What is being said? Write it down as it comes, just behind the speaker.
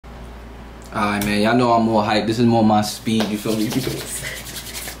Alright, man. Y'all know I'm more hype. This is more my speed. You feel me?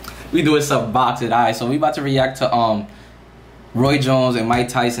 We doing some boxing. Alright, so we about to react to Roy Jones and Mike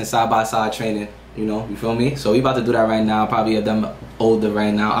Tyson side by side training. You know, you feel me? So we about to do that right now. Probably of them older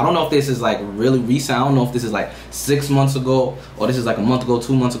right now. I don't know if this is like really recent. I don't know if this is like 6 months ago or this is like a month ago,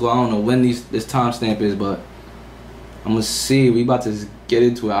 2 months ago. I don't know when this timestamp is, but I'm gonna see. We about to get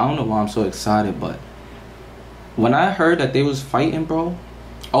into it. I don't know why I'm so excited, but when I heard that they was fighting, bro.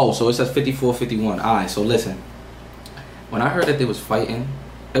 Oh, so it says 54-51. Alright, so listen. When I heard that they was fighting,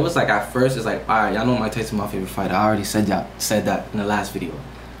 it was like at first it's like, alright, y'all know Mike Tyson my favorite fighter. I already said that in the last video.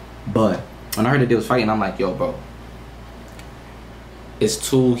 But when I heard that they was fighting, I'm like, yo, bro. They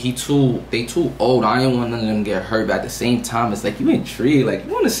too old. I didn't want none of them to get hurt, but at the same time, it's like you intrigued. Like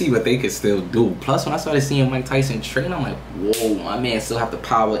you want to see what they could still do. Plus, when I started seeing Mike Tyson train, I'm like, whoa, my man still have the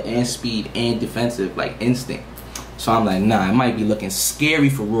power and speed and defensive like instinct. So I'm like, nah, it might be looking scary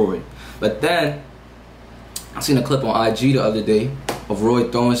for Roy. But then I seen a clip on IG the other day of Roy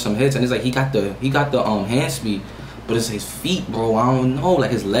throwing some hits, and it's like he got the hand speed, but it's his feet, bro. I don't know.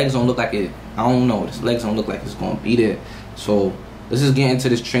 Like his legs don't look like it. I don't know. His legs don't look like it's gonna be there. So let's just get into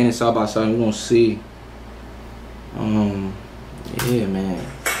this training side by side. We're gonna see. Yeah, man.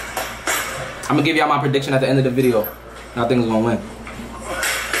 I'm gonna give y'all my prediction at the end of the video. I think it's gonna win.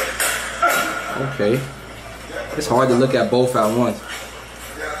 Okay. It's hard to look at both at once.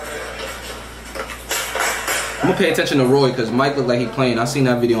 I'm gonna pay attention to Roy because Mike looked like he playing. I seen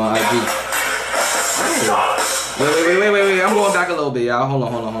that video on IG. Wait. I'm going back a little bit, y'all. Hold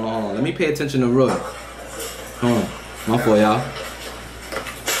on. Let me pay attention to Roy. Hold on. My fault, y'all.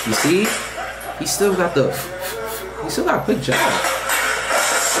 You see? He still got a quick jab.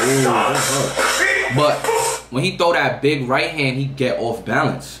 Ooh, but when he throw that big right hand, he get off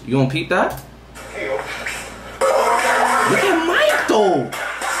balance. You gonna peep that? Look at Mike though.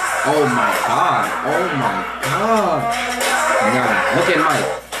 Oh my god. Nah, look at Mike.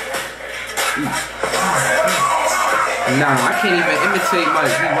 Nah, I can't even imitate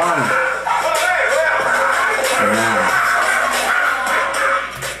Mike. He lying.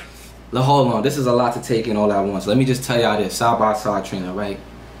 Nah. Hold on. This is a lot to take in all at once. Let me just tell y'all this. Side by side trainer, right?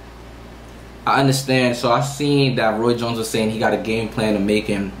 I understand. So I seen that Roy Jones was saying he got a game plan of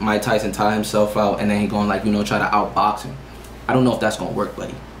making Mike Tyson tire himself out, and then he going like, you know, try to outbox him. I don't know if that's gonna work,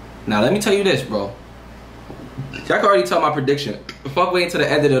 buddy. Now let me tell you this, bro. Y'all can already tell my prediction. Fuck waiting to the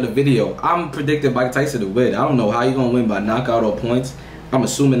end of the video. I'm predicting Mike Tyson to win. I don't know how you gonna win by knockout or points. I'm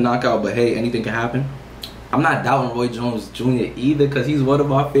assuming knockout, but hey, anything can happen. I'm not doubting Roy Jones Jr. either because he's one of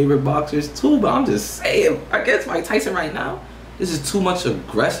my favorite boxers too, but I'm just saying, against Mike Tyson right now, this is too much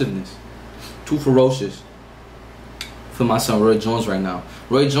aggressiveness. Too ferocious for my son Roy Jones right now.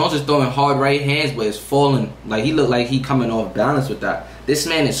 Roy Jones is throwing hard right hands, but it's falling. Like he look like he coming off balance with that. This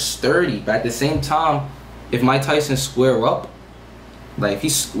man is sturdy, but at the same time, if Mike Tyson square up, like if he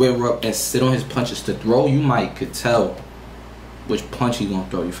square up and sit on his punches to throw, you might could tell which punch he's gonna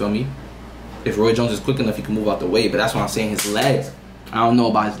throw. You feel me? If Roy Jones is quick enough, he can move out the way. But that's why I'm saying his legs. I don't know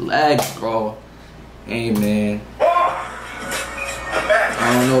about his legs, bro. Hey, man.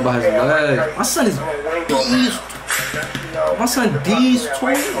 I don't know about his legs. My son is beast. My son D's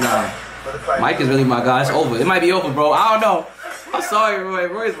too. Nah. Mike is really my guy. It's over. It might be over, bro. I don't know. I'm sorry, Roy.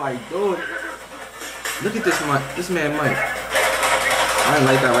 Roy's my dude. Look at this man, Mike. I didn't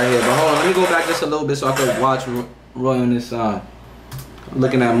like that right here. But hold on. Let me go back just a little bit so I can watch Roy on this side.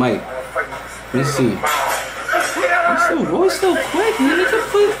 Looking at Mike. Let me see. Roy's still quick, man. He can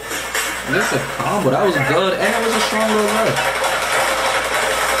put. That's a combo. That was good. And that was a strong little left.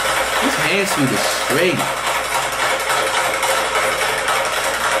 His hand speed is straight.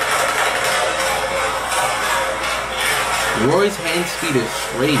 Roy's hand speed is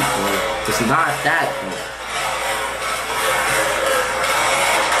straight, bro. It's not that, bro.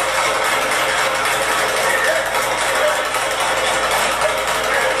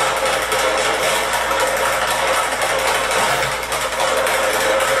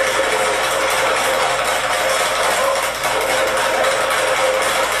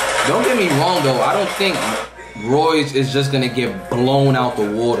 Don't get me wrong though, I don't think Roy's is just gonna get blown out the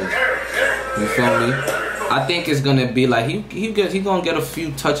water. You feel me? I think it's gonna be like he gonna get a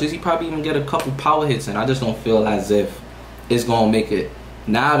few touches. He probably even get a couple power hits, and I just don't feel as if it's gonna make it.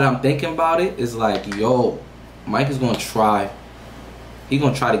 Now that I'm thinking about it, it's like, yo, Mike is gonna try. He's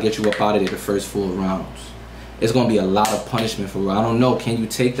gonna try to get you up out of there the first 4 rounds. It's gonna be a lot of punishment for Roy. I don't know. Can you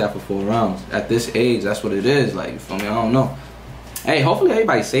take that for 4 rounds at this age? That's what it is. Like, you feel me? I don't know. Hey, hopefully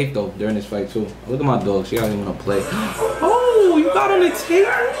everybody's safe though during this fight too. Look at my dog. She doesn't even want to play. Oh, you got on the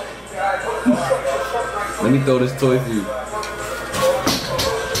table? Let me throw this toy for you.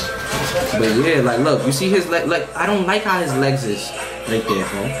 But yeah, like look, you see his leg, like I don't like how his legs is right there,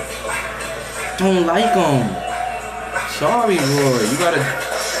 bro. Don't like him. Sorry, Roy. You gotta.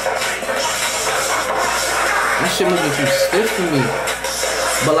 That shit moving too stiff for me.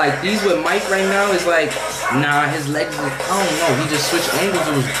 But like these with Mike right now is like, nah, his legs is, I don't know. He just switched angles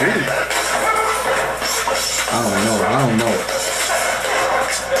to his booty. I don't know.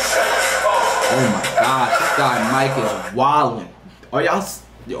 Oh my gosh, this guy Mike is wildin'. Oh y'all,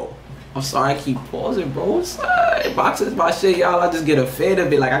 yo, I'm sorry I keep pausing, bro. Boxing is my shit, y'all. I just get a fan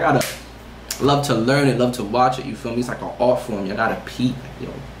of it. Like I gotta love to learn it, love to watch it. You feel me? It's like an art form. You gotta peep,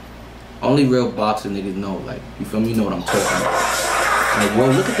 yo. Only real boxing niggas know. Like you feel me? You know what I'm talking about. Like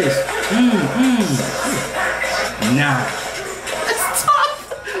whoa, look at this. Nah, that's tough.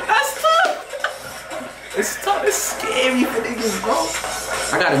 That's tough. It's tough. It's scary for niggas, bro.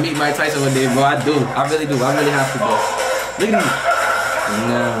 I gotta meet Mike Tyson one day, bro. I do. I really do. I really have to, bro. Look at me.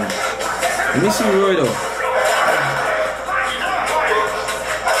 Nah. Let me see Roy though.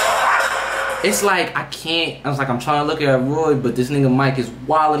 It's like I can't. I was like I'm trying to look at Roy, but this nigga Mike is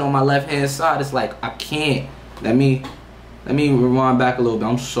wilding on my left hand side. It's like I can't. Let me rewind back a little bit.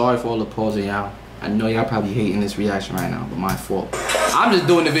 I'm sorry for all the pausing, y'all. I know y'all probably hating this reaction right now, but my fault. I'm just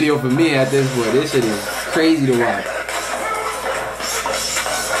doing the video for me at this point. This shit is crazy to watch.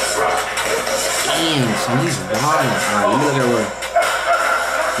 Damn, son, he's wild. Alright, let me look at Roy.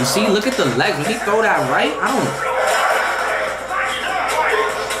 You see, look at the legs. When he throw that right, I don't.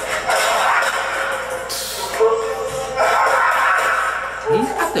 He's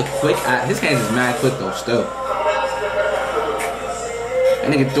got the quick. His hands is mad quick though. Still, that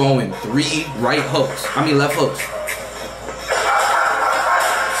nigga throwing 3 right hooks. I mean left hooks.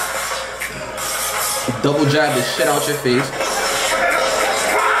 Double jab the shit out your face.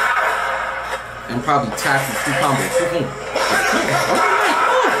 And probably tap you 2 combos.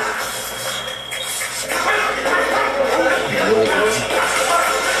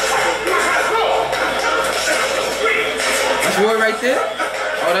 That's Roy right there?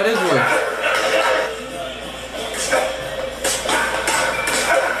 Oh, that is Roy.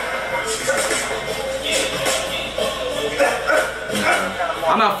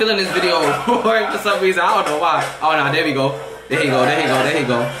 I'm not feeling this video for some reason. I don't know why. Oh, no, there we go. There he go.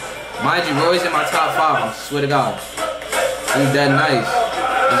 Mind you, Roy's in my top 5. I swear to God. He's that nice.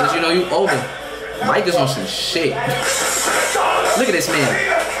 Because you know you over. Mike is on some shit. Look at this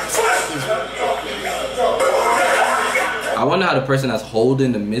man. I wonder how the person that's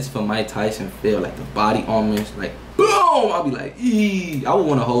holding the mitts for Mike Tyson feel. Like the body armors, like boom. I'll be like, eee. I would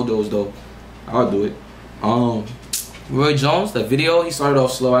want to hold those though. I'll do it. Roy Jones, the video, he started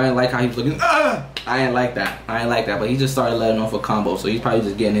off slow. I didn't like how he was looking. I didn't like that. But he just started letting off a combo, so he's probably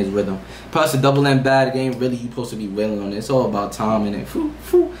just getting his rhythm. Plus, the double end bad game, really, you supposed to be willing on it. It's all about time and then,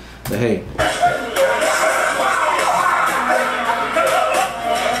 But hey.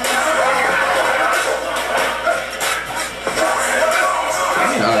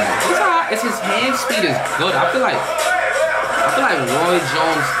 It's his hand speed is good. I feel like Roy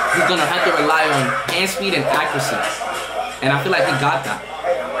Jones, he's gonna have to rely on hand speed and accuracy. And I feel like he got that.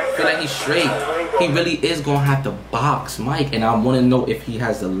 I feel like he's straight. He really is gonna have to box Mike, and I want to know if he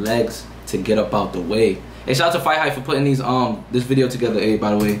has the legs to get up out the way. Hey, shout out to Fight Hype for putting these this video together,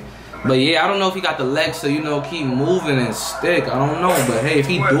 by the way. But yeah, I don't know if he got the legs to keep moving and stick. I don't know, but hey, if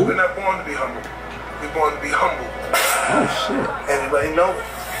he do, we're not born to be humble. We're born to be humble. Oh shit. Everybody know.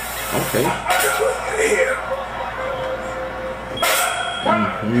 Okay. That's what you're here.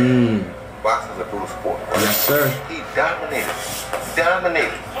 Boxing is a brutal sport. Yes, sir. He dominated.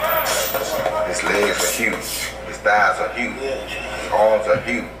 His legs are huge. His thighs are huge. His arms are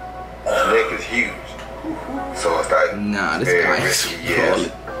huge. His neck is huge. So it's like, nah, this guy is yes.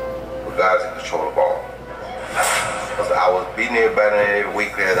 But God's in control of all. Because I was beating everybody in every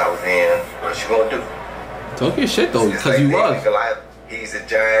weight class I was in. What you gonna do? Talk your shit though, because like you was. Goliath, he's a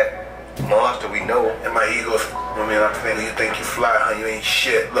giant monster, we know. And my ego's, I mean, I'm thinking, you think you fly, huh? You ain't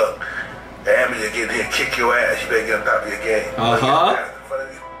shit. Look, the amateur get here, kick your ass. You better get on top of your game.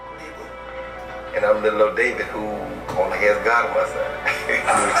 And I'm little old David who only has God on my side.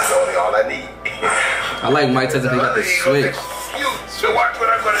 Which is only all I need. I like Mike Tyson, he got the switch. So watch what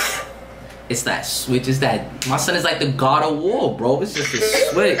I'm gonna do. It's that switch, it's that, my son is like the God of War, bro. It's just a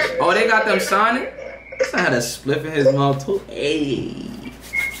switch. Oh, they got them signing? This had a spliff in his mouth too. Hey,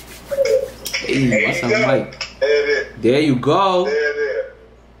 my son Mike. There you go.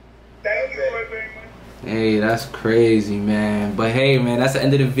 Hey, that's crazy, man. But hey, man, that's the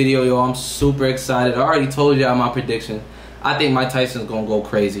end of the video, yo. I'm super excited. I already told y'all my prediction. I think Mike Tyson's gonna go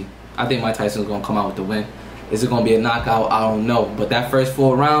crazy. I think Mike Tyson's gonna come out with the win. Is it gonna be a knockout? I don't know. But that first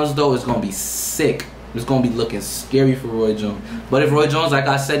 4 rounds though, it's gonna be sick. It's gonna be looking scary for Roy Jones. But if Roy Jones, like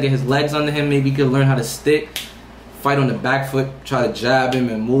I said, get his legs under him, maybe he could learn how to stick, fight on the back foot, try to jab him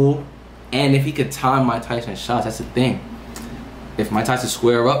and move. And if he could time Mike Tyson's shots, that's the thing. If Mike Tyson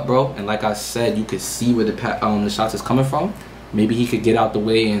square up, bro, and like I said, you could see where the shots is coming from, maybe he could get out the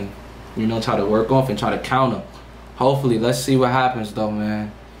way and, you know, try to work off and try to counter. Hopefully, let's see what happens though,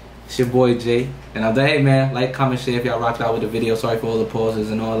 man. It's your boy Jay, and I'm done. Hey man, like, comment, share if y'all rocked out with the video. Sorry for all the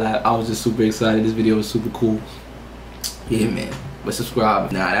pauses and all that. I was just super excited. This video was super cool. Yeah man, but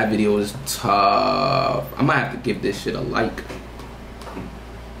subscribe. Nah, that video was tough. I might have to give this shit a like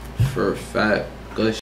for a fact.